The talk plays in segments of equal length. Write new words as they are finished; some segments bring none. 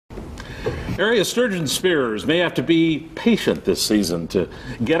Area sturgeon spearers may have to be patient this season to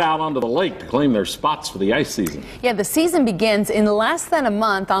get out onto the lake to claim their spots for the ice season. Yeah, the season begins in less than a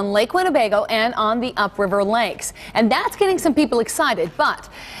month on Lake Winnebago and on the upriver lakes. And that's getting some people excited, but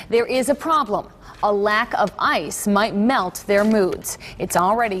there is a problem. A lack of ice might melt their moods. It's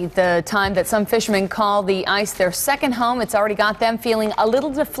already the time that some fishermen call the ice their second home. It's already got them feeling a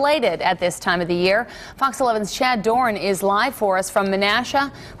little deflated at this time of the year. Fox 11's Chad Doran is live for us from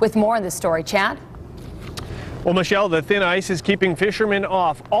Menasha with more on this story. Chad? Well, Michelle, the thin ice is keeping fishermen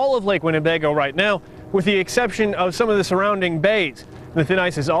off all of Lake Winnebago right now, with the exception of some of the surrounding bays. The thin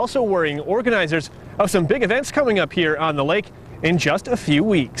ice is also worrying organizers of some big events coming up here on the lake in just a few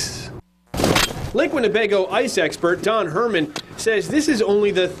weeks. Lake Winnebago ice expert Don Herman says this is only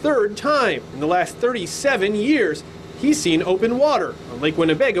the third time in the last 37 years he's seen open water on Lake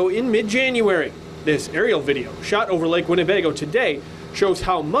Winnebago in mid-January. This aerial video shot over Lake Winnebago today shows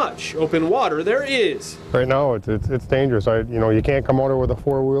how much open water there is. Right now it's dangerous. You can't come out with a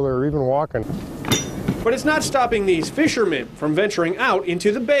four-wheeler or even walking. But it's not stopping these fishermen from venturing out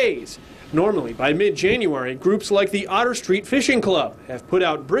into the bays. Normally, by mid-January, groups like the Otter Street Fishing Club have put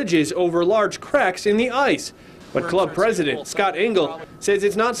out bridges over large cracks in the ice. But club president Scott Engel says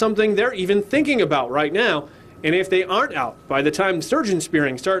it's not something they're even thinking about right now. And if they aren't out by the time sturgeon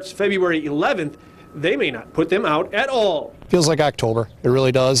spearing starts February 11th, they may not put them out at all. Feels like October. It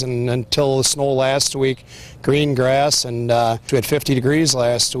really does. And until the snow last week, green grass, and we had 50 degrees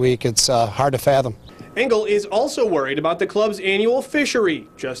last week, it's hard to fathom. Engel is also worried about the club's annual fishery,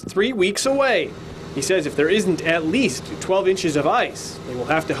 just 3 weeks away. He says if there isn't at least 12 inches of ice, they will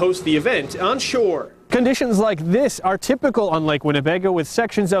have to host the event on shore. Conditions like this are typical on Lake Winnebago, with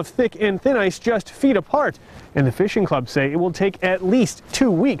sections of thick and thin ice just feet apart. And the fishing clubs say it will take at least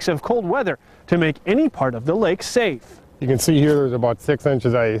 2 weeks of cold weather to make any part of the lake safe. You can see here there's about 6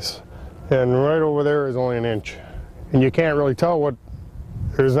 inches ice, and right over there is only an inch. And you can't really tell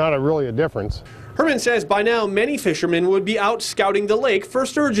there's not really a difference. Herman says by now many fishermen would be out scouting the lake for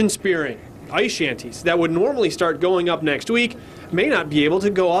sturgeon spearing. Ice shanties that would normally start going up next week may not be able to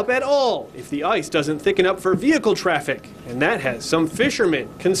go up at all if the ice doesn't thicken up for vehicle traffic. And that has some fishermen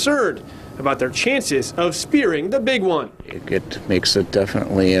concerned about their chances of spearing the big one. It makes it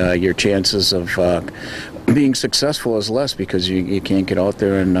definitely your chances of being successful is less because you can't get out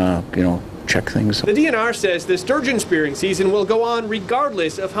there and check things. The DNR says the sturgeon spearing season will go on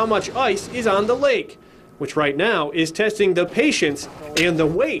regardless of how much ice is on the lake, which right now is testing the patience and the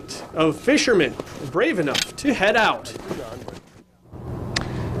weight of fishermen brave enough to head out.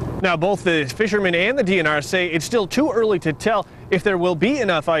 Now, both the fishermen and the DNR say it's still too early to tell if there will be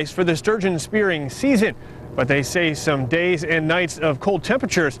enough ice for the sturgeon spearing season, but they say some days and nights of cold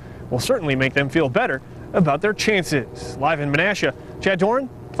temperatures will certainly make them feel better about their chances. Live in Menasha, Chad Doran,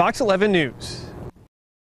 Fox 11 News.